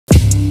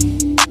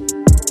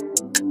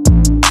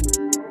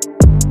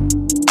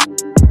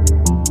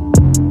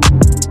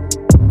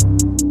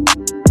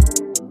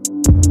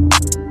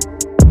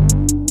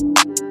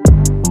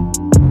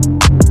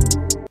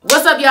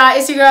y'all,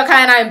 it's your girl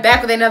Kai and I am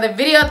back with another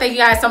video. Thank you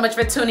guys so much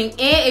for tuning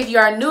in. If you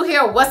are new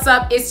here, what's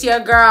up? It's your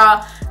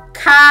girl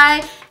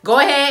Kai. Go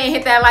ahead and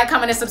hit that like,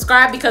 comment, and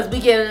subscribe because we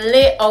get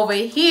lit over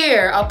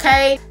here,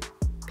 okay?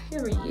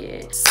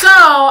 Period. So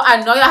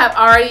I know y'all have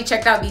already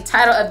checked out the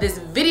title of this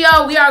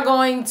video. We are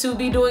going to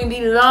be doing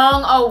the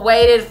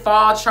long-awaited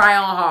fall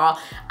try-on haul.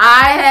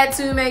 I had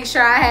to make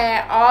sure I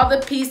had all the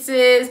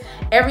pieces,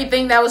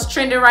 everything that was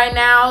trending right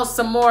now,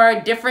 some more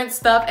different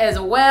stuff as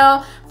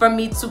well for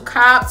me to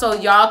cop so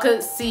y'all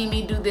could see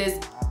me do this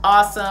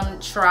awesome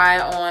try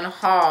on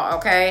haul,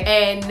 okay?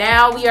 And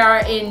now we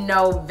are in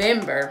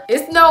November.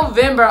 It's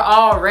November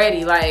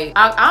already. Like,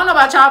 I don't know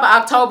about y'all, but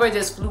October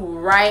just flew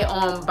right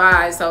on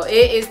by. So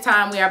it is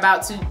time. We are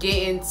about to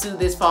get into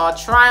this fall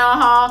try on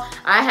haul.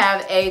 I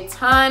have a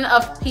ton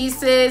of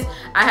pieces.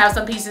 I have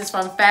some pieces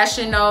from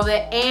Fashion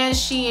Nova and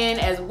Shein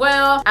as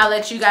well. I'll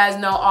let you guys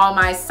know all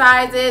my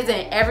sizes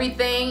and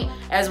everything,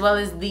 as well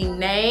as the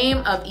name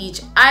of each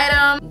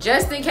item,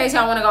 just in case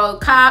y'all want to go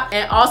cop.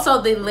 And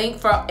also the link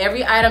for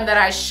every item that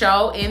I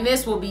show in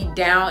this will be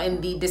down in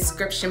the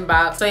description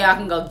box, so y'all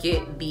can go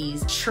get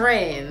these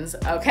trends,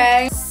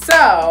 okay?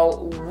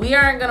 So we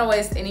aren't gonna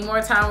waste any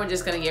more time. We're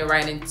just gonna get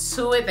right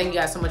into it. Thank you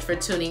guys so much for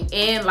tuning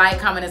in. Like,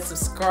 comment, and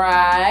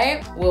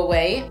subscribe. We'll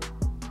wait.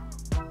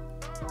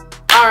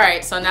 All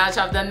right, so now that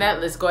y'all have done that,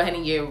 let's go ahead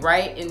and get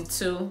right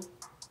into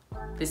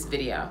this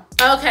video.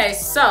 Okay,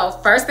 so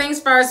first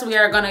things first, we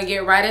are gonna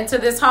get right into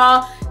this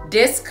haul.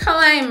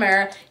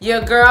 Disclaimer,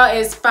 your girl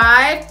is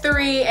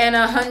 5'3" and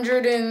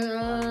 100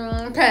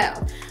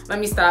 pounds. Let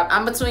me stop.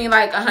 I'm between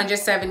like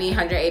 170,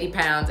 180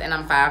 pounds, and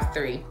I'm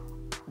 5'3".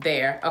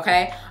 There,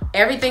 okay?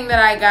 Everything that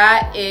I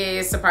got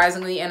is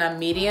surprisingly in a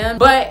medium.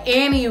 But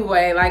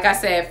anyway, like I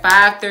said,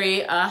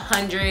 5'3",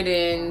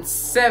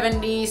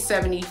 170,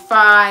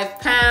 75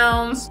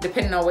 pounds,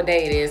 depending on what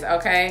day it is,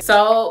 okay?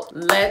 So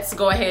let's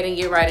go ahead and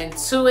get right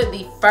into it.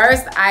 The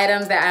first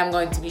items that I'm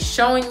going to be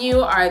showing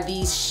you are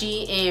these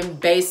Shein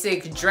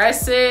basic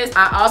dresses.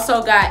 I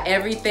also got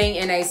everything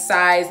in a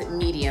size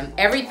medium.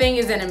 Everything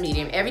is in a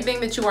medium. Everything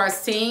that you are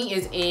seeing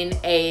is in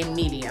a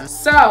medium.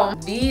 So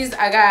these,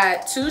 I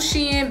got two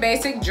Shein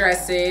basic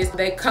dresses.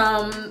 They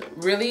come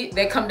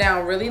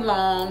down really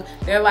long.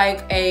 They're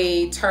like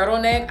a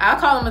turtleneck. I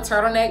call them a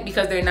turtleneck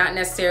because they're not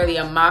necessarily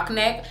a mock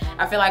neck.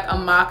 I feel like a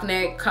mock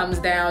neck comes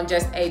down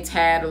just a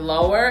tad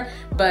lower,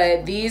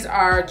 but these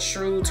are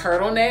true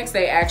turtlenecks.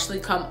 They actually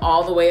come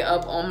all the way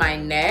up on my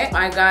neck.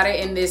 I got it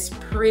in this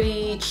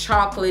pretty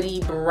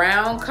chocolatey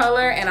brown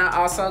color, and I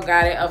also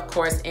got it, of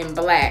course, in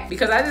black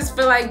because I just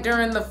feel like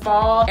during the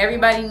fall,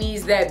 everybody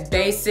needs that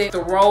basic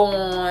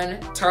throw-on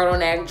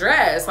turtleneck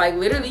dress. Like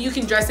literally, you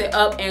can dress it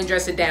up and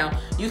dress it down.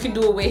 You can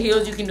do it with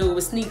heels, you can do it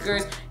with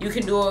sneakers, you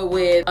can do it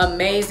with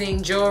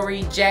amazing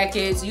jewelry,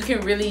 jackets. You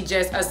can really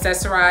just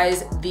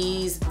accessorize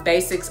these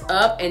basics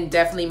up and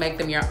definitely make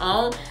them your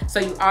own. So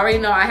you already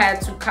know I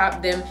had to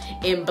cop them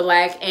in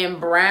black and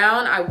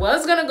brown. I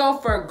was gonna go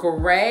for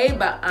gray,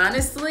 but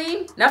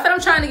honestly, not that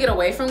I'm trying to get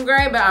away from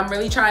gray, but I'm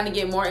really trying to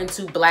get more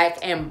into black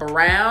and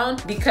brown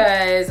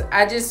because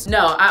I just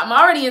know I'm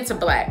already into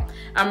black.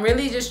 I'm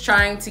really just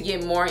trying to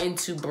get more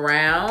into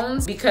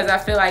browns because I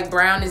feel like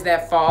brown is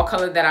that fall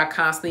color that I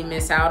constantly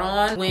miss out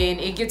on. When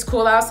it gets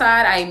cool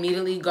outside, I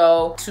immediately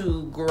go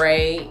to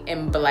gray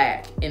and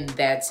black, and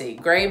that's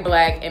it. Gray,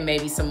 black, and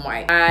maybe some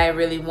white. I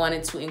really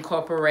wanted to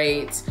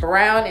incorporate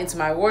brown into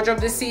my wardrobe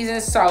this season.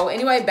 So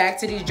anyway, back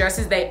to these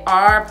dresses. They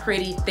are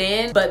pretty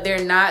thin, but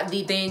they're not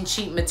the thin,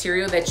 cheap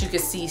material that you can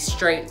see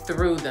straight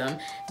through them.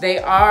 They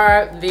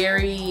are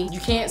you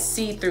can't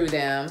see through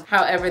them.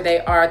 However, they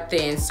are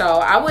thin. So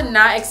I would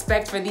not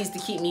expect for these to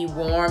keep me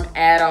warm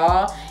at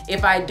all.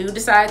 If I do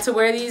decide to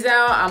wear these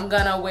out, I'm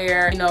gonna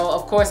wear, you know,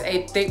 of course,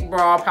 a thick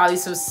bra, probably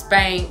some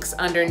Spanx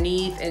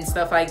underneath and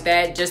stuff like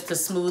that, just to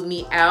smooth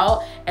me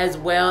out as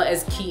well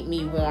as keep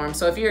me warm.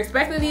 So if you're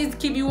expecting these to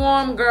keep you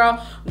warm,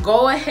 girl,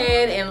 go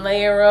ahead and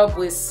layer up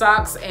with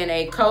socks and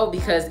a coat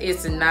because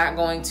it's not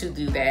going to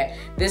do that.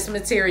 This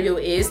material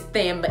is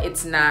thin, but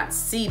it's not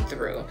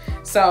see-through.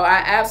 So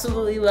I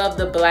absolutely love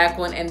the black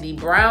one and the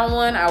brown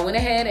one. I went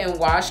ahead and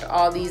washed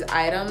all these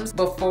items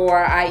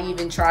before I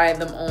even tried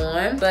them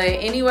on. But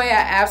anyway,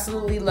 I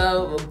absolutely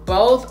love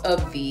both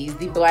of these,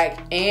 the black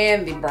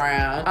and the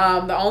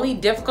brown. The only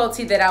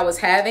difficulty that I was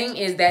having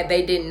is that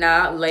they did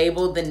not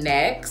label the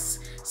necks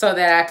so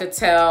that I could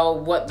tell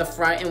what the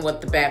front and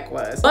what the back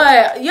was.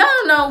 But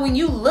y'all know when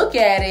you look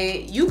at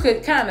it, you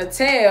could kind of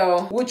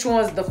tell which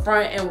one's the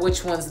front and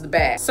which one's the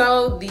back.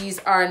 So these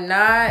are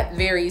not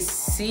very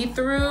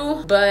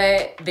see-through,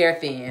 but they're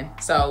thin.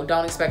 So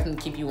don't expect them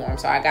to keep you warm.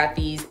 So I got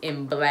these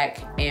in black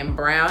and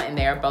brown, and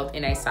they are both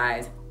in a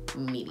size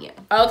medium.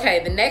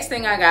 Okay, the next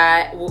thing I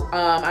got,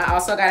 I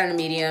also got in a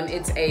medium.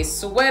 It's a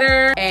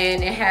sweater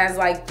and it has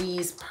like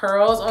these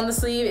pearls on the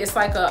sleeve. It's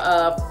like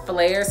a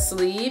flare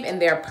sleeve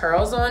and there are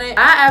pearls on it.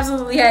 I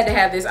absolutely had to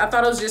have this. I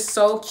thought it was just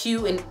so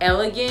cute and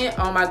elegant.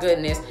 Oh my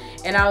goodness.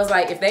 And I was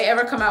like, if they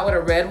ever come out with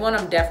a red one,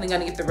 I'm definitely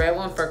gonna get the red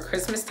one for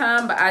Christmas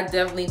time. But I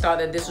definitely thought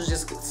that this was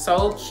just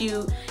so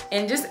cute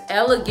and just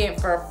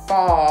elegant for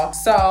fall.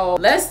 So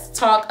let's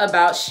talk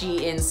about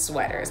Shein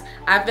sweaters.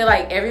 I feel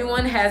like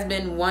everyone has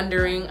been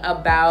wondering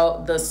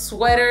about the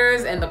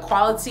sweaters and the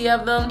quality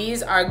of them.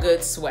 These are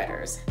good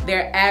sweaters.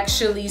 They're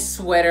actually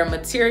sweater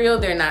material.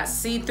 They're not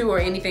see-through or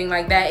anything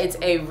like that. It's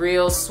a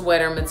real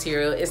sweater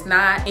material. It's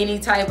not any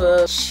type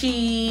of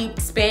cheap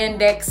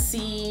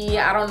spandexy,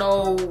 I don't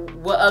know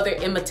what other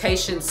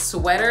imitation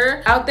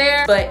sweater out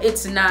there, but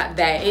it's not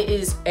that. It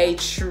is a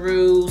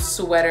true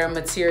sweater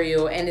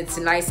material and it's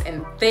nice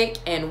and thick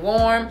and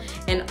warm.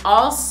 And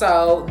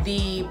also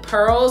the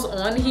pearls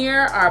on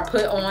here are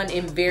put on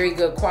in very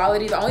good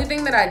quality. The only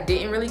thing that I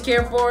didn't really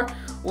care for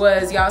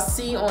was, y'all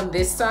see on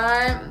this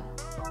side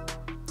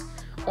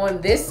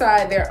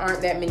there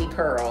aren't that many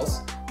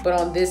pearls, but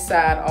on this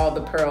side all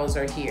the pearls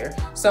are here.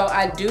 So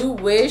I do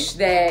wish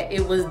that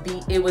it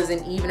was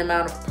an even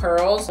amount of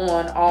pearls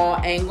on all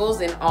angles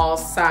and all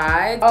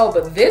sides. Oh,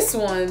 but this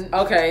one,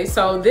 okay,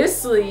 so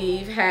this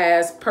sleeve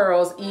has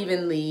pearls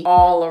evenly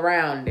all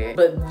around it,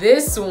 but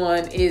this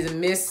one is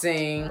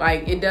missing.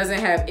 Like, it doesn't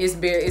have, it's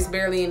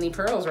barely any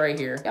pearls right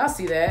here. Y'all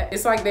see that?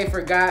 It's like they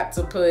forgot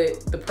to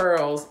put the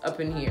pearls up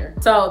in here.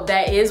 So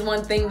that is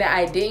one thing that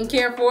I didn't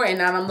care for, and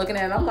now I'm looking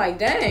at it, I'm like,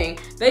 dang,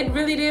 they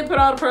really did put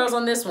all the pearls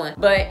on this one.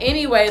 But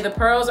anyway, the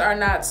pearls are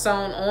not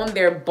sewn on,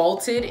 they're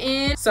bolted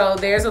in. So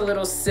there's a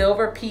little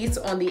silver piece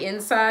on the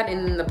inside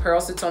and then the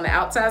pearl sits on the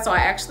outside. So I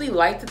actually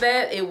liked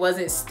that it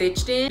wasn't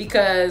stitched in,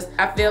 because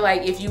I feel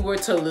like if you were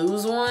to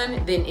lose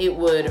one, then it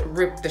would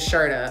rip the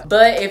shirt up.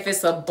 But if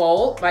it's a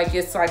bolt, like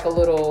it's like a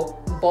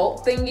little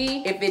bolt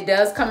thingy, if it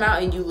does come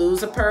out and you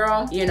lose a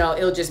pearl, you know,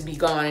 it'll just be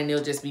gone and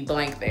it'll just be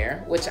blank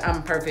there, which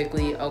I'm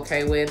perfectly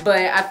okay with. But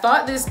I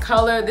thought this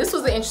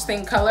was an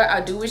interesting color. I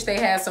do wish they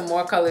had some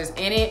more colors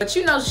in it, but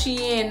you know,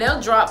 Shein,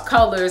 they'll drop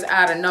colors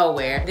out of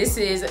nowhere. This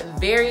is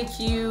very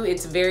cute.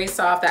 It's very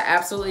soft. I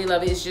absolutely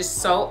love it. It's just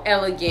so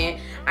elegant.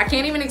 I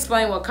can't even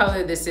explain what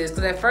color this is,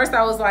 because at first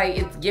I was like,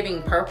 it's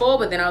giving purple,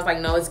 but then I was like,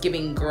 no, it's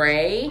giving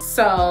gray.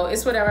 So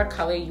it's whatever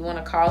color you want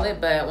to call it.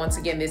 But once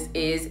again, this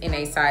is in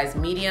a size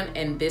medium,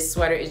 and this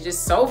sweater is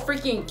just so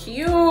freaking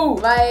cute.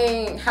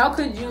 Like, how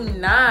could you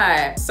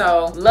not?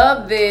 So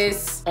love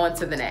this. On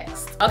to the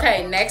next.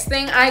 Okay, next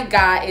thing I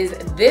got is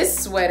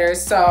this sweater.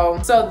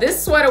 So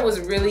this sweater was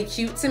really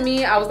cute to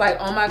me. I was like,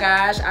 oh my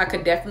gosh, I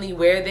could definitely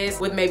wear this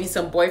with maybe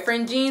some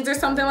boyfriend jeans or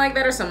something like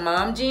that, or some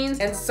mom jeans.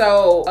 And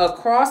so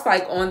across,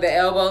 like on the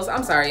elbows,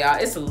 I'm sorry y'all,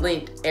 it's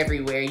lint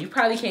everywhere. You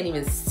probably can't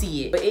even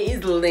see it, but it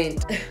is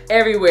lint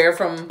everywhere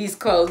from these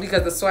clothes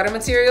because the sweater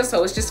material,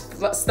 so it's just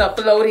stuff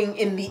floating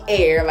in the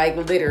air, like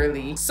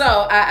literally. So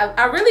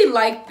I really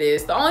like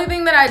this. The only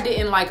thing that I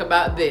didn't like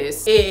about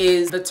this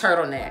is the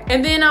turtleneck.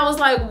 And then I was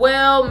like,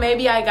 well,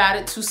 maybe I got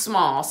it too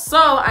small. So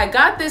I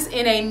got this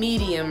in a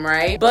medium,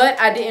 right? But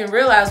I didn't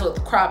realize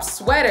with crop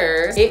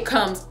sweaters, it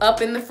comes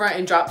up in the front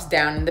and drops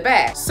down in the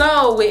back.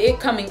 So with it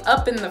coming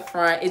up in the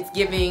front, it's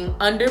giving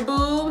under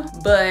boob,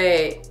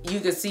 but you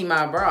can see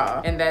my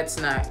bra, and that's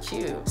not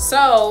cute.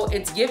 So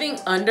it's giving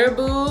under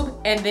boob,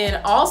 and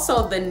then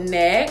also the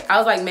neck. I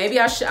was like, maybe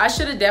I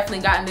should have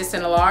definitely gotten this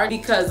in a large,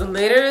 because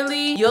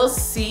literally you'll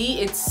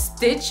see its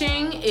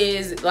stitching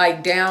is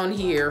like down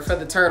here for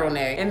the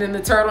turtleneck, and then the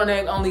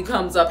turtleneck only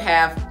comes up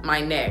half my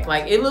neck.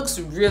 Like, it looks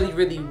really,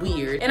 really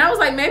weird. And I was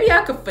like, maybe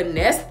I could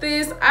finesse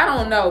this. I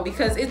don't know,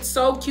 because it's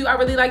so cute. I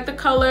really like the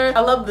color.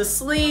 I love the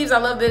sleeves. I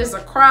love that it's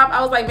a crop.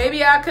 I was like,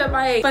 maybe I could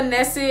like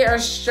finesse it or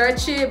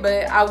stretch it.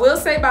 But I will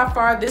say by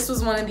far, this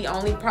was one of the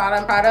only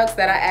products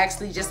that I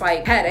actually just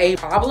like had a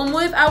problem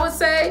with, I would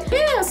say.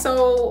 Yeah,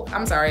 so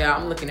I'm sorry y'all,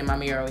 I'm looking in my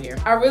mirror over here.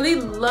 I really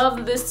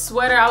love this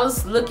sweater. I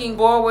was looking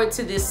forward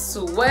to this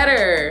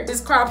sweater,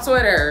 this crop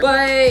sweater,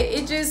 but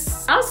it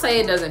just, I'll say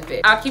it doesn't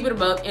fit. I'll keep it a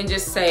buck and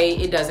just say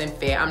it doesn't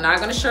fit. I'm not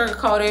gonna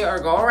sugarcoat it or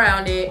go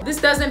around it.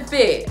 This doesn't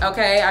fit,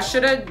 okay? I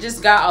should have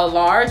just got a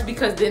large,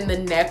 because then the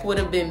neck would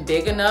have been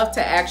big enough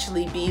to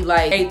actually be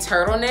like a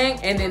turtleneck,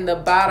 and then the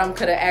bottom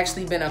could have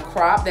actually been a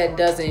crop that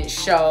doesn't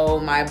show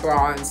my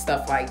bra and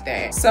stuff like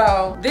that.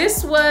 So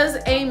this was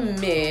a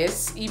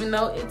miss, even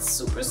though it's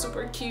super,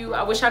 super cute.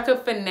 I wish I could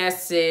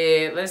finesse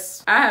it.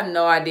 I have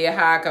no idea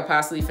how I could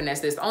possibly finesse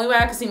this. The only way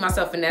I can see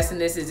myself finessing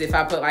this is if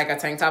I put like a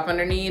tank top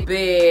underneath,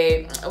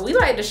 but we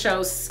like to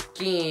show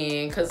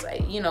skin, because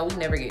you know, we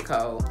never get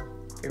cold.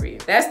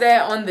 Period. That's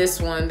that on this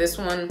one. This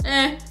one,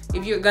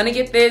 if you're gonna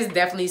get this,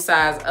 definitely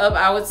size up,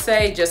 I would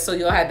say, just so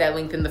you'll have that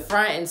length in the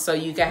front and so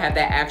you can have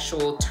that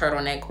actual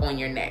turtleneck on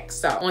your neck.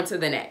 So on to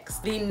the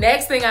next. The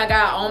next thing I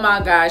got, oh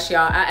my gosh,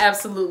 y'all, I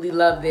absolutely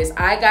love this.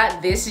 I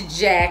got this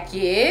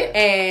jacket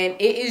and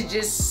it is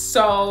just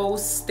so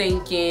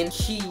stinking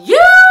cute.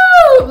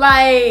 cute.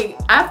 Like,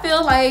 I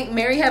feel like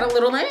Mary had a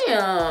little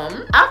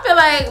lamb. I feel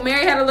like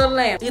Mary had a little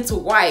lamb. It's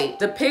white.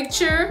 The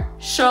picture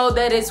showed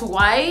that it's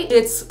white.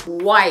 It's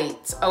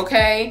white,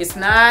 okay? It's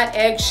not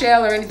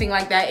eggshell or anything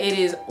like that. It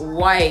is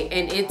white,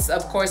 and it's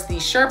of course the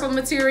Sherpa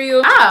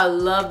material. I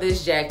love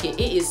this jacket.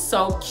 It is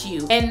so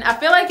cute. And I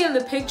feel like in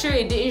the picture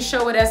it didn't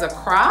show it as a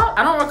crop.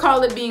 I don't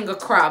recall it being a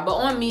crop, but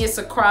on me it's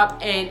a crop,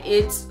 and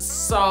it's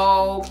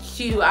so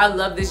cute. I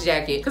love this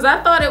jacket because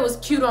I thought it was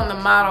cute on the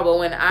model, but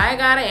when I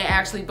got it and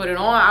actually put it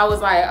on, I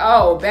was like,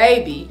 oh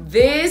baby,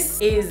 this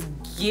is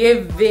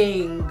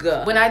giving.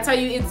 When I tell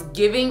you it's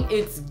giving,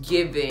 it's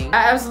giving.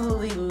 I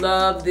absolutely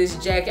love this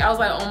jacket. I was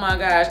like, oh my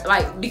gosh.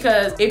 Like,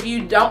 because if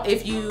you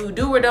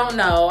do or don't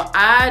know,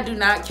 I do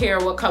not care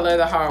what color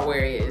the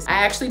hardware is. I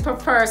actually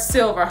prefer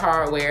silver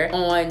hardware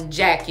on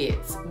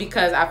jackets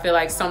because I feel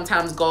like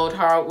sometimes gold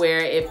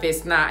hardware, if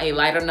it's not a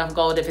light enough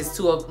gold, if it's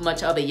too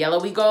much of a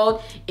yellowy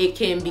gold, it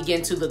can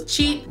begin to look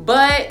cheap.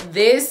 But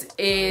this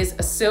is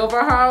a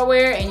silver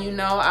hardware, and you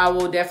know I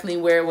will definitely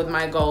wear it with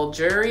my gold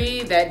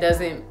jewelry. That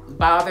doesn't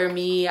bother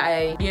me.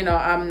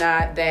 I'm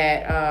not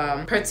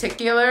that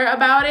particular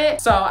about it,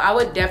 so I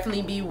would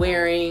definitely be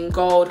wearing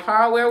gold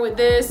hardware with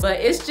this. But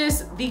it's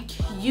just the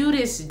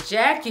cutest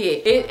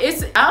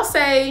jacket. I'll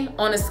say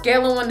on a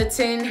scale of 1 to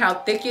 10 how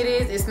thick it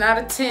is. It's not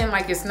a 10.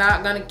 Like, it's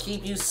not gonna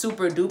keep you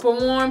super duper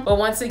warm, but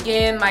once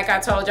again, like I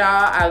told y'all,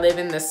 I live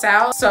in the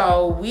South,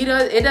 so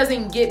it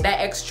doesn't get that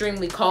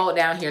extremely cold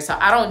down here, so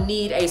I don't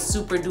need a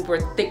super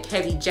duper thick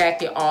heavy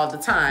jacket all the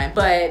time.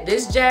 But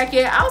this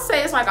jacket, I'll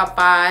say it's like a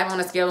 5 on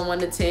a scale of 1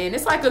 to 10.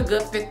 It's like a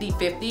good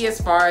 50-50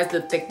 as far as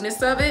the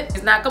thickness of it.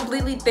 It's not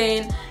completely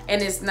thin,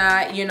 and it's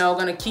not,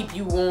 gonna keep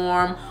you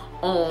warm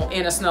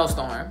in a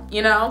snowstorm,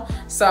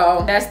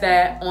 so that's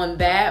that on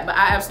that. But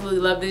I absolutely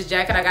love this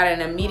jacket. I got it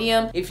in a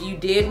medium. If you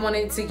did want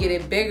it to get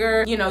it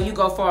bigger, you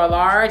go for a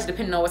large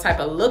depending on what type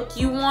of look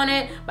you want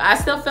it. But I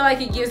still feel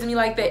like it gives me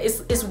like that,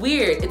 it's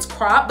weird, it's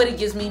cropped, but it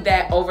gives me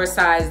that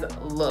oversized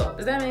look.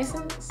 Does that make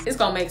sense? It's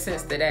gonna make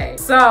sense today.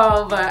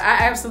 So, but I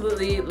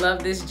absolutely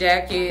love this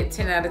jacket.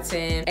 10 out of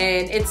 10.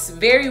 And it's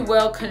very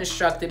well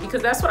constructed,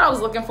 because that's what I was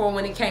looking for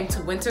when it came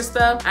to winter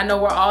stuff. I know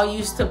we're all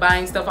used to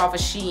buying stuff off of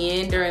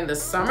Shein during the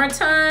summertime,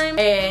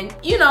 and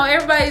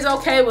everybody's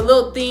okay with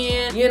little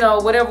thin,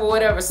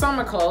 whatever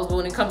summer clothes, but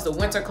when it comes to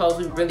winter clothes,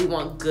 we really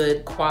want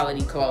good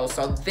quality clothes.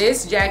 So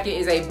this jacket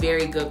is a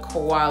very good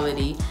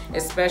quality,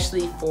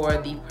 especially for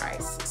the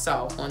price.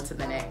 So on to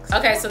the next.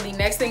 Okay, so the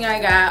next thing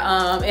I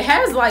got, it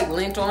has like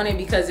lint on it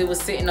because it was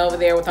sitting over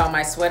there with all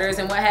my sweaters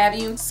and what have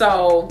you.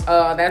 So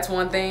that's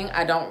one thing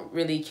I don't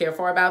really care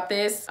for about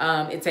this.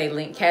 It's a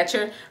lint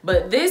catcher,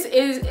 but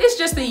it's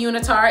just a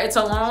unitard. It's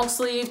a long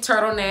sleeve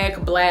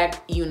turtleneck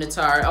black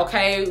unitard.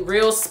 Okay,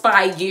 real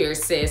spy gear,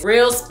 sis.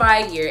 Real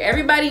spy gear.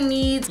 Everybody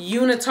needs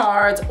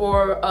unitards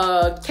or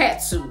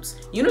cat suits.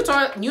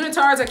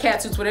 Unitards or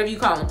cat suits, whatever you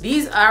call them.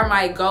 These are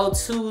my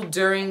go-to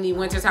during the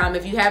winter time.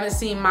 If you haven't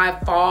seen my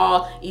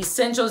fall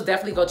essentials,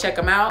 definitely go check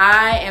them out.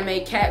 I am a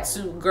cat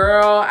suit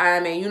girl. I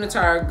am a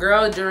unitard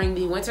girl during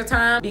the winter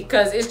time,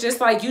 because it's just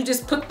like you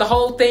just put the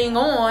whole thing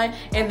on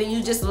and then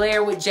you just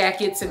layer with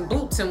jackets and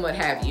boots and what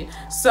have you.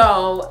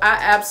 So I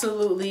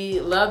absolutely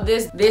love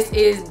this. This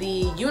is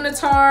the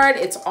unitard.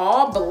 It's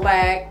all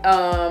black.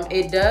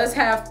 It does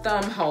have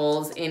thumb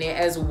holes in it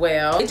as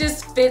well. It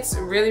just fits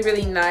really,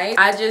 really nice.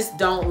 I just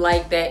don't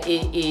like that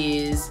it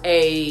is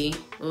a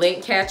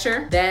lint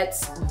catcher.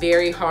 That's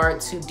very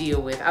hard to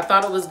deal with. I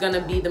thought it was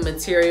gonna be the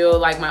material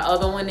like my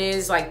other one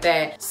is, like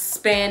that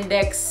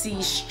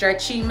spandexy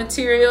stretchy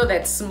material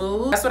that's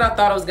smooth. That's what I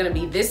thought it was gonna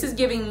be. This is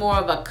giving more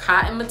of a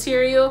cotton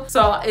material,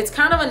 so it's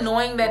kind of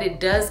annoying that it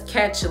does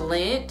catch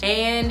lint,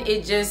 and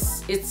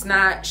it's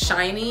not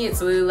shiny.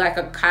 It's literally like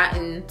a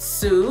cotton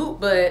suit,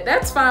 but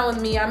that's fine with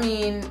me. I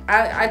mean,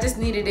 I just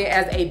needed it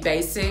as a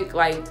basic,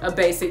 like a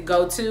basic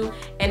go-to,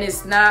 and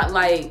it's not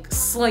like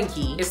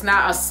slinky. It's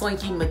not a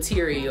slinky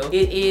material.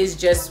 It is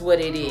just what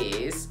it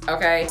is,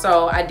 okay?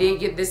 So I did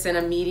get this in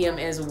a medium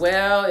as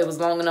well. It was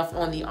long enough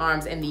on the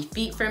arms and the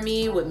feet for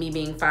me, with me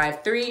being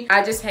 5'3".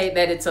 I just hate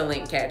that it's a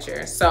lint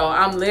catcher. So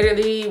I'm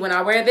literally, when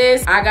I wear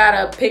this, I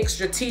gotta pick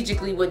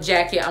strategically what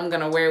jacket I'm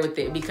gonna wear with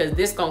it, because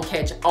this gonna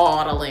catch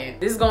all the lint.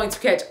 This is going to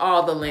catch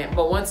all the lint.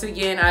 But once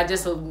again, I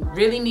just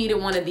really needed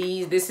one of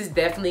these. This is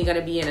definitely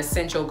gonna be an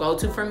essential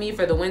go-to for me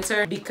for the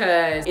winter,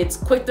 because it's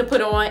quick to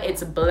put on.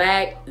 It's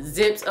black,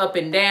 zips up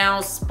and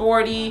down,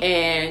 sporty,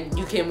 and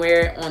you can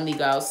wear it on the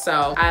go.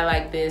 So I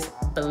like this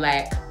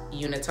black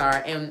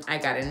unitard, and I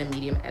got it in a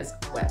medium as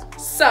well.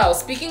 So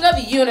speaking of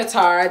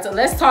unitards,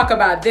 let's talk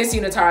about this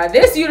unitard.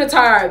 This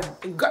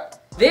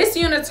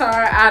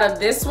unitard out of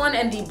this one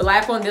and the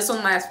black one, this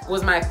one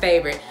was my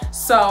favorite.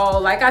 So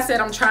like I said,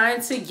 I'm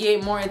trying to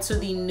get more into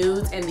the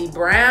nudes and the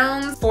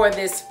browns for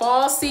this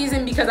fall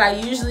season, because I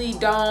usually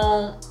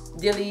don't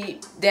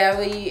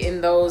dilly-dally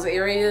in those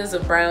areas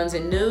of browns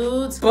and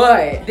nudes.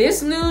 But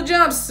this new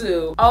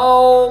jumpsuit,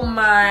 oh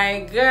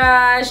my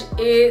gosh,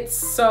 it's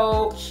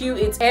so cute.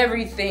 It's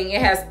everything.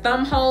 It has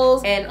thumb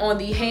holes, and on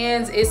the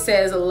hands it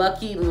says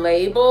Lucky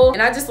Label.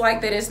 And I just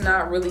like that it's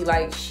not really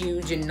like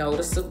huge and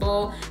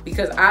noticeable,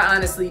 because I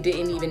honestly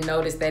didn't even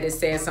notice that it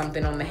says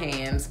something on the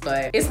hands,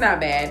 but it's not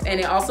bad. And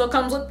it also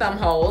comes with thumb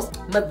holes,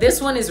 but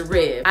this one is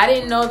ribbed. I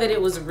didn't know that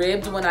it was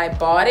ribbed when I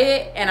bought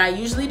it, and I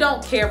usually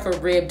don't care for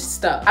ribbed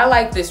stuff. I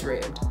like this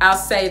ribbed. I'll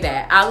say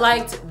that. I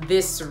liked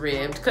this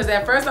ribbed, because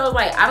at first I was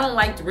like, I don't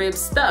like ribbed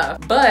stuff,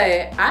 but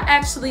I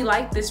actually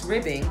like this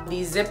ribbing.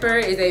 The zipper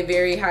is a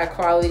very high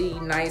quality,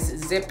 nice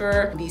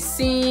zipper. The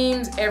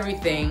seams,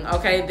 everything,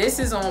 okay? This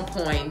is on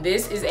point.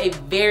 This is a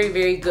very,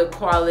 very good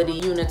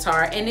quality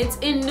unitard, and it's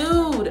in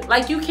nude.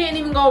 Like, you can't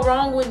even go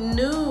wrong with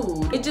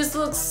nude. It just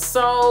looks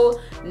so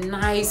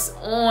nice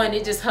on.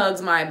 It just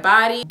hugs my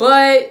body.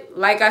 But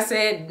like I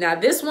said, now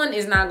this one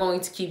is not going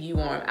to keep you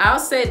warm. I'll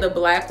say the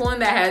black one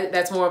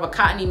that's more of a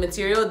cottony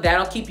material,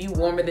 that'll keep you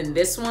warmer than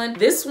this one.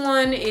 This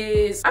one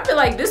is, I feel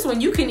like this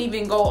one you can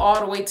even go all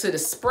the way to the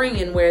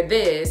spring and wear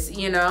this,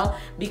 you know,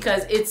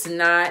 because it's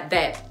not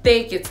that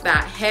thick, it's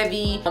not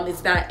heavy,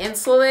 it's not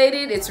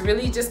insulated. It's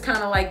really just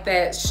kind of like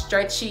that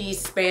stretchy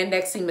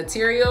spandexy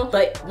material.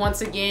 But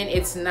once again,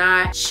 it's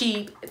not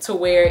cheap to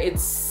where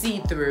it's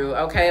see-through,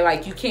 okay?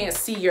 Like, you can't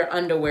see your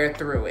underwear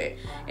through it,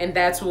 and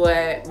that's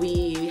what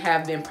we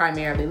have been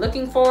primarily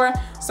looking for.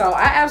 So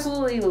I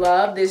absolutely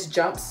love this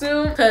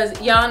jumpsuit,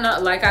 because y'all know,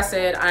 like I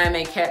said, I am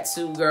a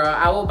catsuit girl.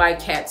 I will buy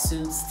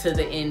catsuits to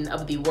the end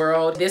of the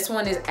world. This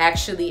one is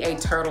actually a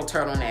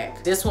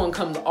turtleneck. This one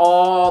comes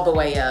all the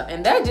way up,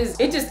 and that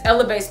it just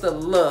elevates the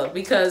look,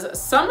 because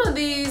some of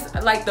these,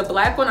 like the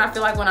black one, I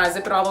feel like when I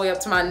zip it all the way up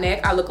to my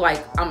neck, I look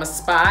like I'm a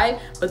spy.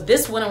 But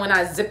this one, when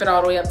I zip it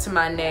all the way up to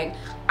my neck,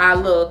 I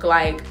look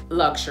like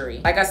luxury.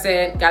 Like I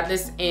said, got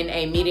this in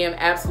a medium.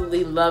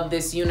 Absolutely love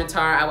this unitard.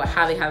 I would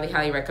highly, highly,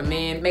 highly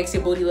recommend. Makes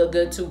your booty look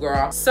good too,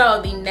 girl.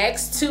 So the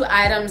next two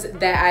items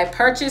that I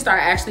purchased are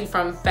actually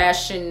from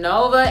Fashion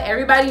Nova.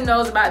 Everybody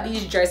knows about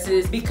these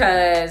dresses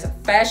because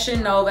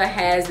Fashion Nova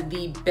has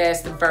the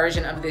best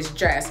version of this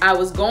dress. I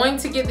was going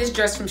to get this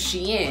dress from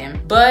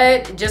Shein,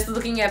 but just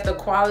looking at the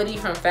quality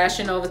from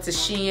Fashion Nova to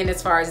Shein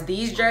as far as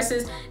these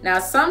dresses, now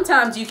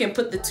sometimes you can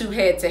put the two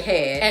head to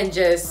head and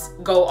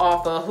just go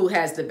off of who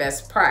has the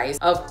best price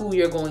of who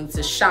you're going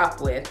to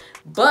shop with.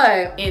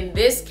 But in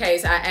this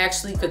case, I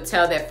actually could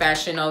tell that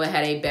Fashion Nova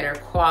had a better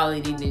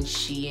quality than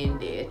Shein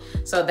did.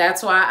 So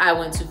that's why I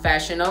went to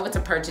Fashion Nova to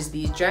purchase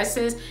these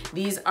dresses.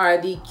 These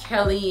are the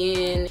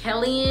Killian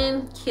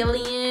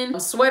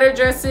sweater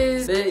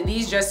dresses.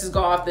 These dresses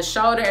go off the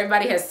shoulder.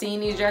 Everybody has seen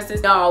these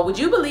dresses. Y'all, would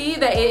you believe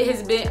that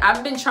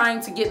I've been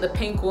trying to get the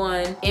pink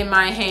one in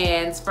my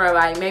hands for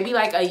like maybe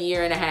like a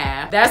year and a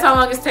half. That's how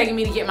long it's taking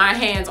me to get my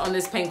hands on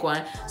this pink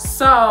one.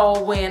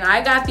 So when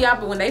I got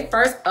when they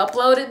first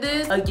uploaded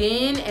this again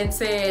and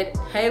said,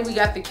 hey, we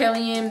got the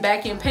Killian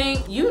back in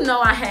pink, you know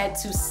I had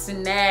to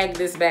snag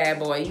this bad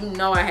boy. You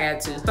know I had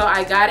to. So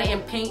I got it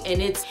in pink,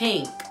 and it's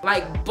pink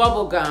like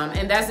bubble gum,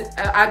 and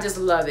I just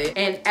love it.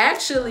 And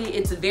actually,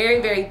 it's very,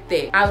 very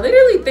thick. I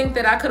literally think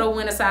that I could have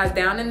went a size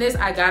down in this.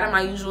 I got it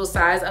my usual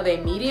size of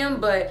a medium,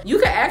 but you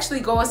could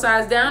actually go a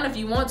size down if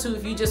you want to,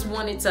 if you just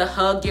wanted to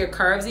hug your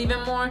curves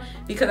even more,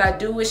 because I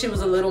do wish it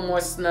was a little more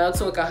snug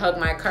so it could hug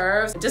my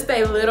curves just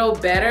a little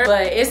better.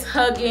 But it's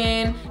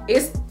hugging,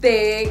 it's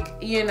thick,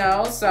 you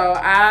know, so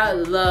I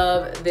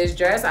love this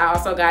dress. I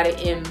also got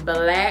it in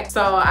black,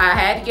 so I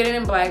had to get it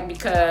in black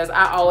because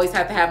I always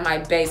have to have my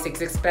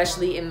basics,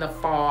 especially in the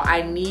fall.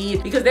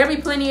 Because there be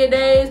plenty of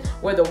days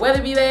where the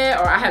weather be bad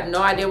or I have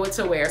no idea what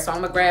to wear, so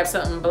I'm gonna grab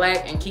something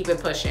black and keep it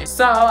pushing.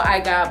 So I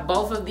got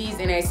both of these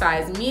in a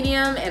size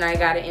medium, and I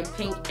got it in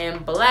pink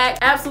and black.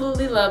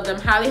 Absolutely love them.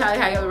 Highly, highly,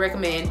 highly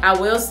recommend. I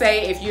will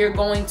say, if you're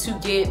going to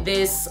get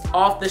this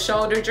off the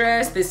shoulder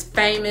dress, this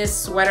famous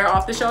sweater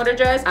off the shoulder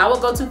dress, I will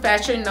go to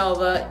Fashion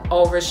Nova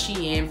over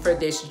Shein for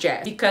this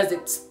dress because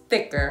it's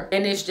thicker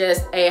and it's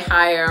just a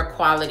higher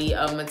quality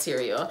of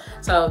material.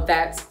 So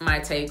that's my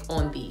take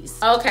on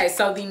these. Okay,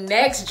 so the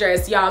next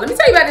dress, y'all, let me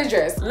tell you about this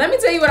dress. Let me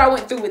tell you what I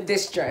went through with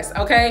this dress,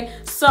 okay?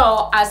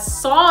 So I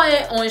saw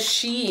it on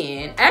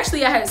Shein.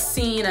 Actually, I had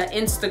seen an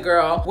Insta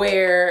girl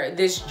wear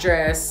this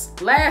dress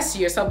last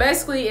year. So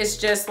basically, it's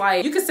just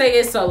like, you could say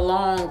it's a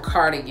long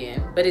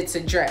cardigan, but it's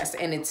a dress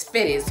and it's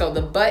fitted. So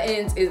the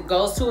buttons, it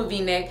goes to a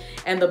V-neck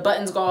and the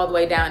buttons go all the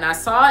way down. And I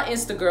saw an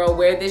Insta girl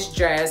wear this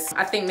dress,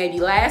 I think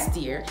maybe last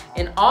year.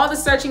 And all the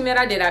searching that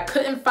I did, I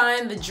couldn't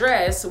find the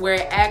dress where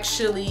it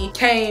actually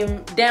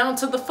came down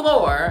to the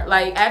floor,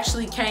 like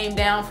actually came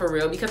down for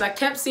real, because I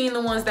kept seeing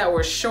the ones that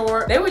were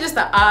short. They were just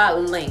an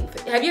odd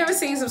length. Have you ever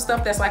seen some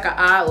stuff that's like an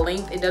odd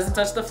length? It doesn't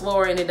touch the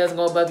floor and it doesn't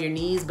go above your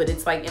knees, but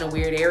it's like in a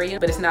weird area,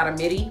 but it's not a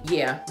midi.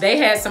 Yeah, they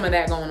had some of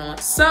that going on.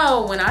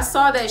 So when I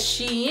saw that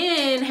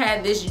Shein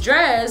had this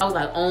dress, I was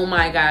like, oh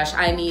my gosh,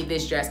 I need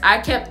this dress. I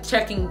kept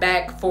checking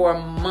back for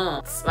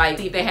months, like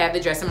see if they had the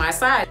dress in my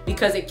size,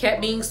 because it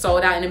kept being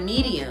sold out gotten a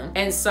medium.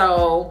 And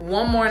so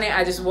one morning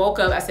I just woke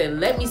up, I said,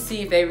 let me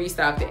see if they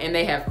restocked it. And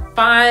they have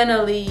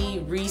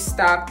finally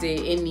restocked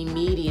it in the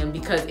medium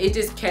because it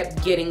just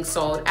kept getting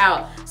sold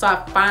out. So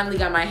I finally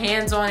got my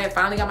hands on it,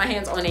 finally got my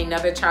hands on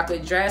another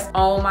chocolate dress.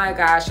 Oh my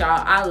gosh,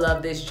 y'all, I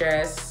love this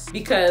dress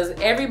because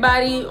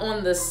everybody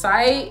on the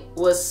site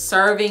was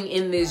serving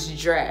in this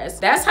dress.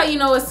 That's how you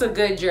know it's a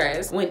good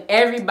dress, when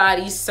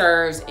everybody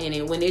serves in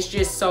it, when it's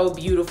just so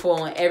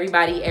beautiful and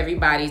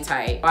everybody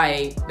type.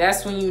 Like,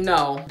 that's when you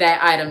know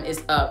that item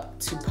is up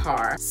to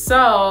par.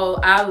 So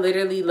I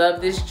literally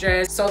love this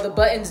dress. So the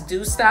buttons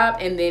do stop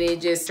and then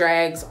it just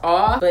drags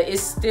off, but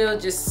it's still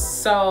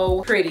just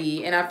so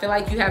pretty. And I feel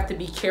like you have to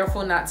be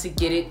careful not to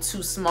get it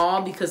too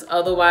small because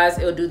otherwise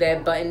it'll do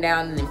that button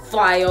down and then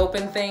fly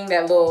open thing,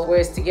 that little where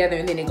it's together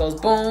and then it goes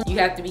boom. You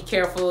have to be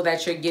careful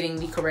that you're getting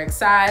the correct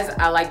size.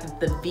 I like that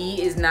the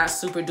V is not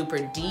super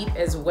duper deep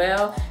as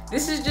well.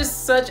 This is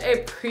just such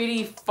a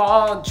pretty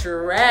fall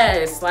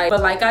dress.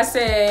 But like I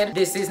said,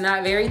 this is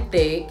not very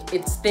thick.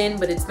 It's thin,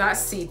 but it's not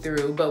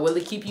see-through. But will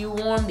it keep you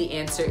warm? The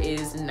answer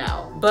is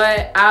no.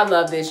 But I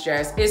love this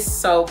dress. It's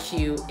so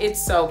cute.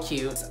 It's so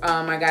cute.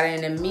 I got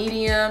it in a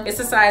medium. It's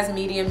a size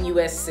medium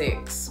US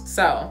 6.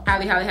 So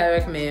highly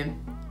recommend.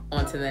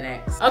 On to the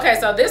next. Okay,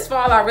 so this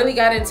fall I really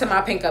got into my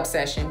pink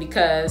obsession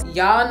because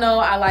y'all know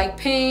I like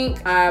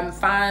pink. I'm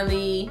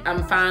finally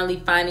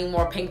finding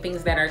more pink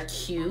things that are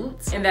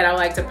cute and that I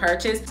like to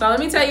purchase. So let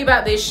me tell you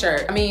about this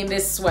shirt. I mean,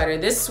 this sweater.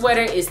 This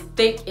sweater is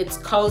thick, it's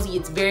cozy,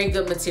 it's very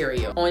good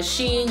material. On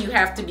Shein, you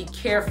have to be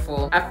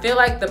careful. I feel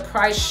like the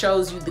price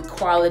shows you the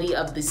quality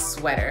of this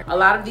sweater. A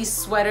lot of these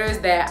sweaters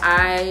that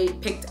I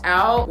picked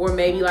out were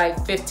maybe like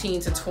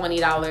 $15 to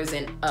 $20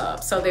 and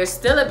up. So they're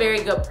still a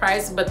very good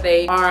price, but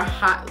they are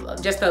hot,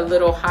 just a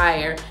little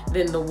higher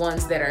than the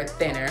ones that are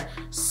thinner.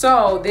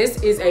 So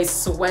this is a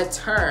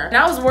sweater. And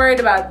I was worried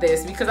about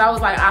this because I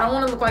was like, I don't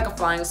want to look like a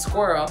flying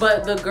squirrel.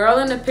 But the girl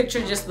in the picture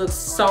just looks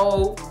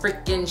so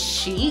freaking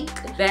chic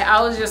that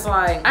I was just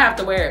like, I have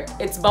to wear it.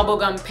 It's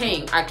bubblegum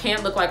pink. I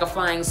can't look like a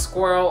flying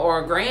squirrel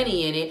or a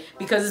granny in it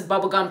because it's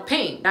bubblegum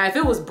pink. Now, if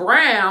it was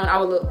brown, I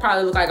would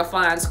probably look like a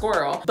flying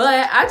squirrel.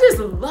 But I just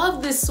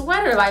love this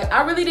sweater. Like,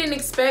 I really didn't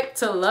expect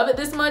to love it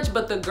this much,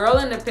 but the girl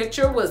in the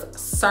picture was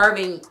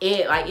serving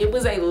it. Like, it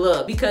was a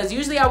look, because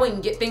usually I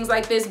wouldn't get things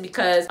like this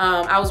because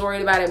I was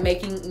worried about it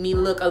making me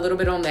look a little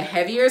bit on the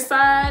heavier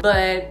side,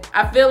 but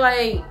I feel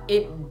like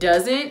it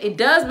doesn't. It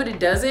does, but it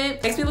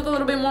doesn't. Makes me look a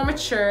little bit more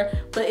mature,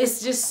 but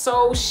it's just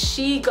so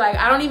chic. Like,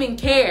 I don't even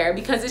care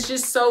because it's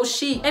just so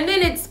chic. And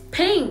then it's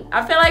pink.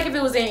 I feel like if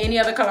it was in any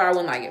other color, I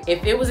wouldn't like it.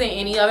 If it was in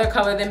any other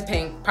color than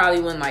pink, probably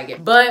wouldn't like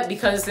it. But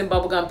because it's in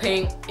bubblegum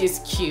pink, it's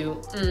cute.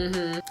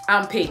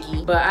 I'm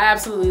picky, but I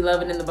absolutely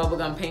love it in the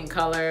bubblegum pink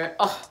color.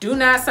 Oh, do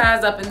not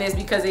size up in this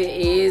because it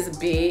is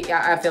big.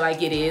 I feel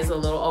like it is a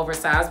little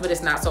oversized, but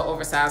it's not so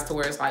oversized to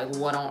where it's like,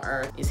 what on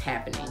earth is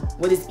happening?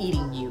 What is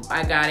eating you?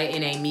 I got it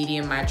in a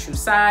medium, my true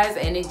size,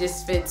 and it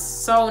just fits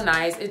so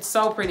nice. It's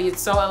so pretty,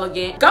 it's so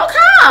elegant. Go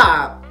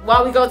cop!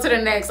 While we go to the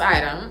next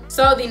item.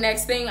 So the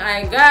next thing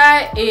I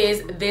got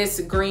is this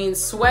green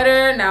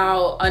sweater.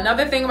 Now,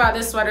 another thing about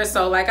this sweater,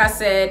 so like I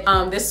said,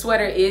 this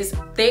sweater is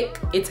thick.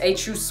 It's a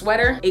true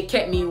sweater. It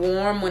kept me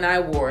warm when I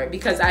wore it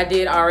because I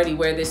did already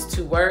wear this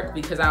to work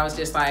because I was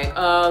just like,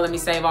 let me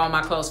save all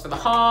my clothes for the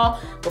haul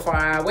before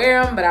I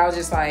wear them. But I was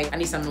just like, I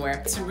need something to wear.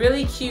 It's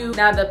really cute.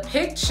 Now the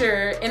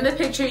picture, in the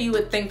picture you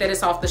would think that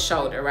it's off the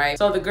shoulder, right?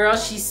 So the girl,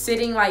 she's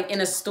sitting like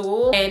in a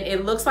stool and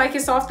it looks like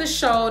it's off the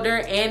shoulder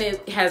and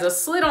it has a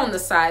slit on the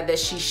side that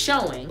she's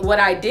showing. What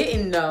I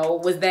didn't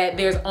know was that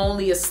there's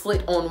only a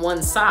slit on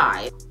one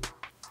side.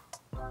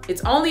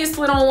 It's only a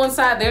slit on one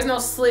side. There's no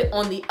slit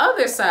on the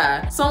other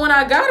side. So when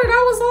I got it, I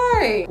was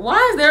like,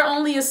 why is there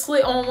only a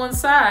slit on one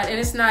side and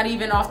it's not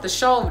even off the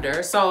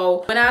shoulder?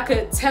 So when I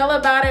could tell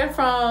about it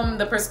from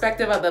the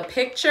perspective of the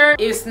picture,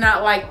 it's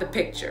not like the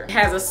picture. It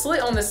has a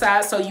slit on the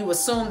side, so you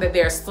assume that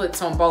there are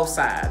slits on both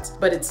sides,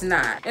 but it's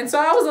not. And so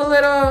I was a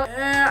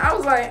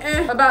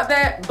little, about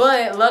that,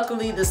 but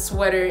luckily the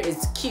sweater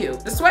is cute.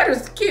 The sweater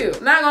is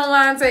cute. Not gonna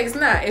lie and say it's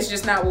not. It's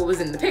just not what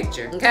was in the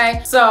picture,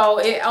 okay? So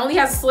it only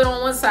has a slit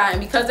on one side,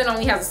 and because it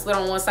only has a slit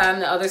on one side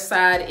and the other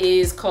side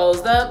is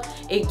closed up,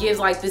 it gives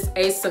like this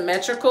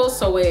asymmetrical,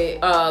 so it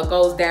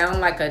goes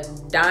down like a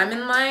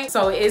diamond line.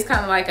 So it is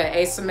kind of like an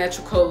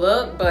asymmetrical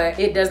look, but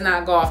it does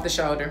not go off the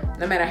shoulder.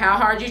 No matter how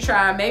hard you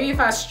try, maybe if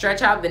I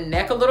stretch out the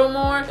neck a little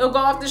more, it'll go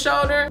off the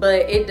shoulder,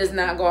 but it does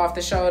not go off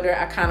the shoulder.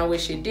 I kind of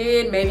wish it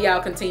did. Maybe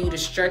I'll continue to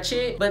stretch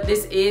it, but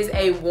this is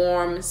a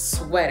warm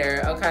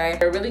sweater, okay?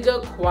 They're really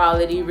good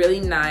quality, really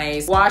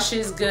nice,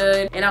 washes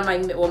good. And I'm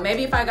like, well,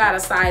 maybe if I got a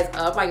size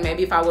up, like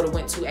maybe if I would have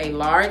went to a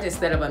large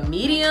instead of a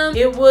medium,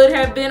 it would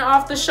have been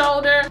off the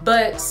shoulder,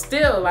 but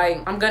still,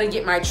 like, I'm gonna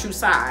get my true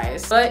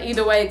size. But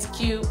either way, it's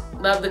cute.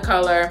 love the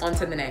color. On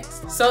to the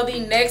next. So the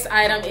next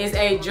item is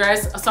a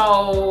dress.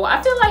 So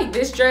I feel like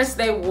this dress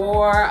they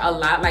wore a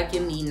lot like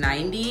in the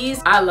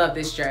 90s. I love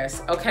this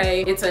dress,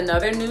 okay? It's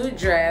another nude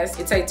dress.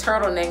 It's a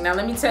turtleneck. Now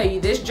let me tell you,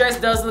 this dress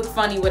does look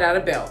funny without a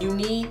belt. You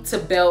need to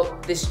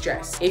belt this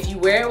dress. If you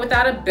wear it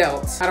without a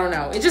belt, I don't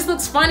know. It just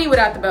looks funny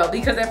without the belt,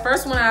 because at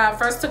first when I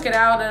first took it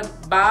out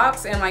of the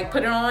box and like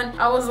put it on,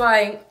 I was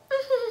like,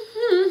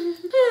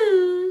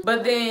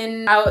 but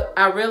then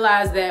I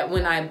realized that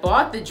when I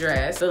bought the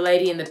dress, the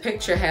lady in the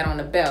picture had on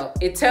a belt.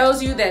 It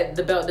tells you that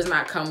the belt does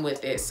not come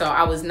with it. So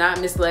I was not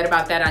misled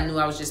about that. I knew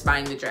I was just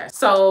buying the dress.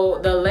 So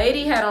the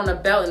lady had on a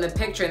belt in the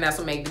picture, and that's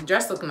what made the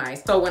dress look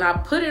nice. So when I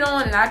put it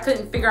on and I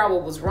couldn't figure out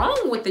what was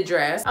wrong with the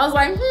dress, I was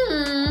like,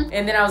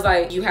 And then I was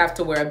like, you have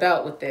to wear a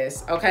belt with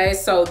this, okay?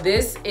 So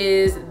this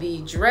is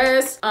the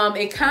dress.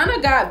 It kind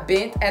of got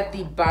bent at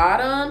the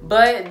bottom,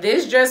 but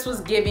this dress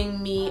was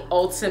giving me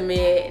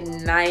ultimate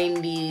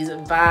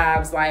 90s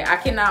vibes. Like, I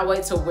cannot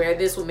wait to wear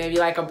this with maybe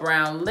like a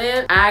brown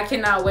lip. I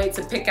cannot wait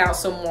to pick out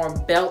some more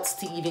belts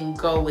to even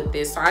go with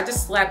this. So I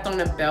just slapped on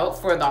a belt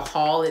for the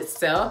haul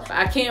itself.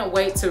 I can't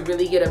wait to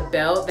really get a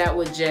belt that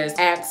would just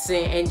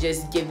accent and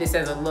just give this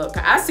as a look.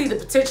 I see the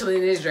potential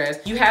in this dress.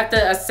 You have to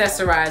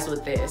accessorize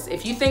with this.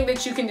 If you think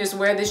that you can just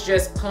wear this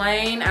dress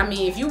plain, I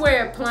mean, if you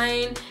wear it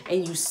plain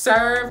and you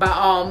serve, by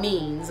all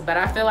means, but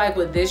I feel like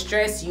with this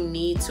dress, you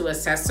need to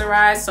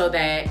accessorize so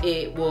that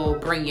it will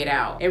bring it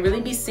out and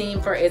really be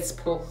seen for its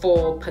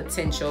full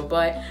potential.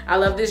 But I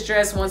love this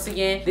dress. Once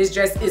again, this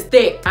dress is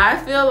thick. I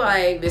feel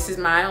like, this is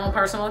my own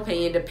personal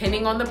opinion,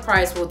 depending on the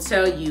price will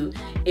tell you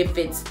if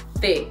it's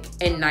thick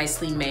and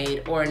nicely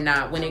made or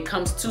not when it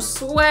comes to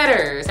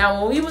sweaters.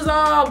 Now, when we was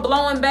all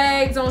blowing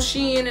bags on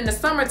Shein in the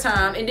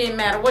summertime, it didn't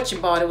matter what you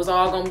bought, it was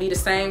all gonna be the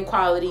same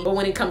quality. But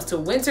when it comes to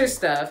winter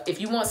stuff,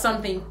 if you want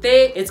something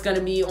thick, it's gonna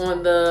be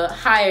on the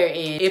higher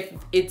end. If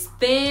it's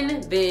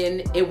thin,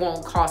 then it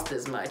won't cost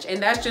as much.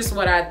 And that's just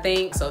what I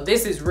think. So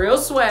this is real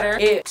sweater.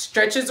 It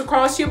stretches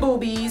across your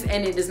boobies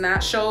and it does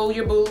not show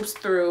your boobs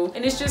through.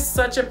 And it's just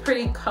such a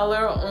pretty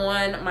color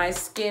on my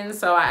skin.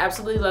 So I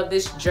absolutely love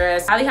this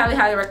dress. Highly, highly,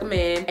 highly recommend.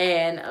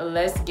 And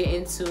let's get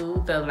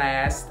into the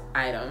last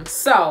item.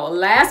 So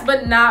last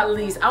but not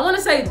least, I want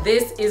to say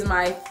this is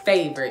my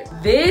favorite.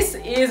 This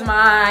is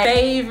my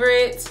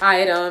favorite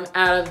item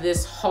out of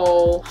this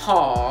whole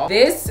haul.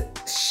 This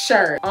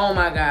shirt, oh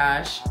my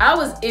gosh, I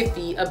was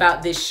iffy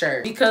about this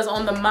shirt because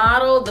on the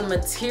model, the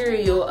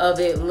material of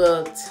it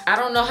looked, I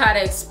don't know how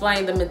to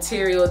explain the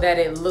material that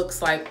it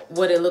looks like,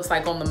 what it looks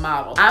like on the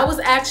model. I was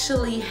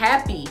actually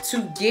happy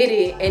to get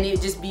it and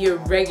it just be a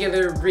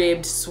regular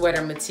ribbed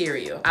sweater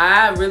material.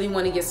 I really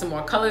want to get some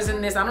more colors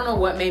in this. I don't know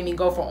what made me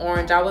go for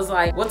orange. I was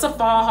like, what's a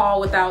fall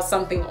haul without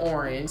something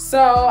orange? So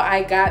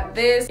I got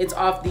this. It's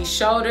off the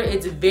shoulder.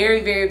 It's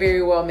very, very,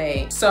 very well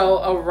made.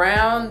 So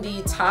around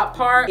the top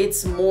part,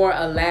 it's more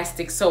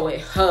elastic, so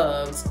it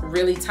hugs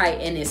really tight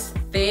and it's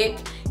thick.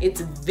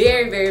 It's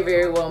very, very,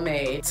 very well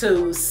made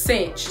to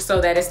cinch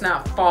so that it's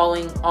not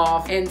falling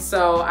off. And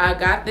so I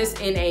got this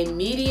in a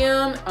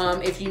medium.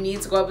 If you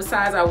need to go up a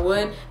size, I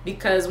would,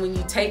 because when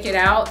you take it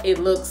out, it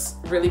looks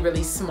really,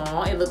 really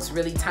small. It looks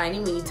really tiny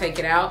when you take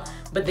it out.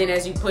 But then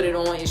as you put it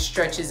on, it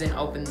stretches and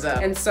opens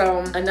up. And so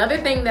another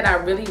thing that I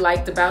really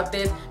liked about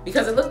this,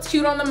 because it looked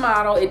cute on the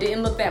model, it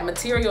didn't look that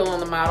material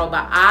on the model,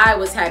 but I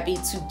was happy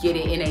to get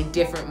it in a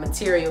different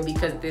material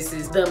because this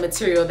is the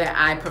material that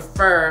I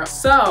prefer.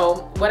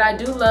 So what I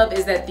do love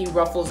is that the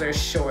ruffles are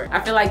short. I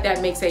feel like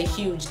that makes a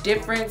huge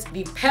difference.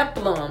 The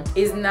peplum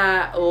is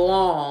not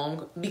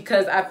long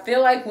because I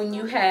feel like when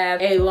you have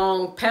a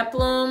long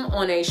peplum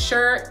on a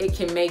shirt, it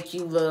can make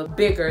you look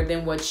bigger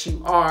than what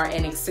you are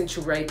and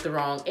accentuate the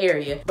wrong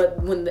area.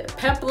 But when the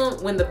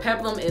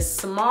peplum is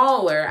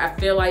smaller, I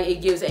feel like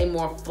it gives a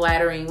more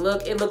flattering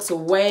look. It looks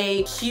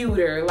way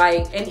cuter.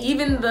 Like, and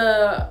even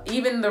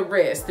the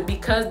wrist,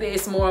 because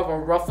it's more of a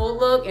ruffle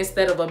look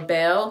instead of a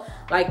bell.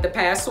 Like the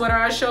past sweater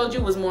I showed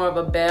you was more of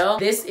a bell.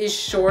 This is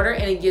shorter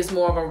and it gives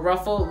more of a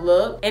ruffled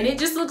look. And it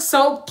just looks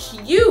so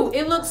cute.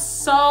 It looks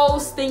so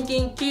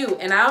stinking cute.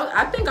 And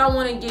I think I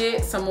want to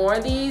get some more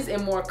of these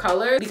in more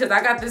colors because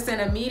I got this in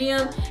a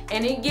medium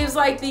and it gives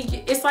like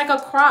it's like a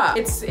crop.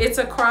 It's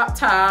a crop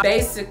top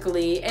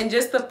basically, and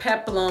just the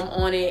peplum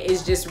on it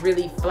is just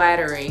really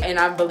flattering. And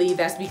I believe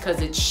that's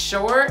because it's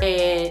short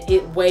and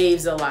it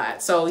waves a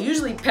lot. So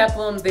usually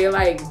peplums, they're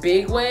like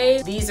big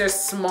waves. These are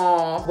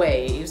small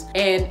waves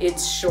and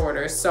it's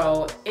shorter,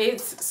 so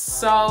it's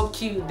so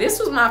cute. This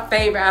was my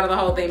favorite out of the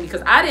whole thing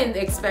because I didn't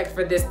expect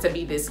for this to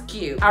be this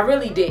cute. I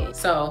really did.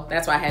 So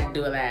that's why I had to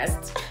do it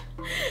last.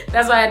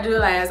 That's why I had to do it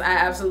last. I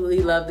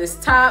absolutely love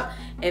this top,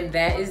 and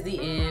that is the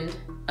end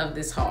of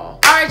this haul.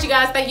 All right, you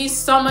guys, thank you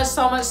so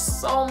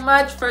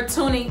much for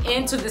tuning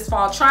into this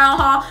fall trial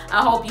haul.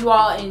 I hope you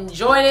all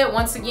enjoyed it.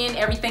 Once again,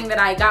 everything that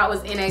I got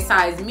was in a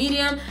size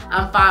medium.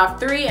 I'm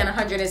 5'3" and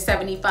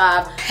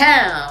 175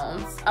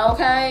 pounds,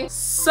 okay?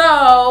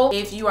 So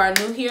if you are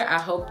new here, I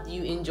hope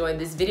you enjoyed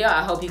this video.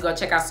 I hope you go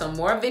check out some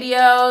more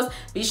videos.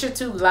 Be sure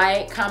to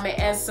like, comment,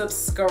 and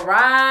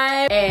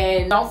subscribe.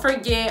 And don't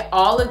forget,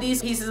 all of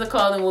these pieces of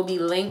clothing will be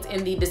linked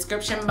in the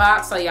description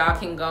box so y'all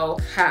can go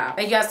shop.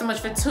 Thank you guys so much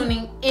for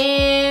tuning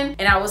in,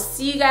 and I will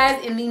see you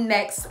guys in the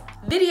next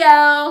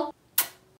video.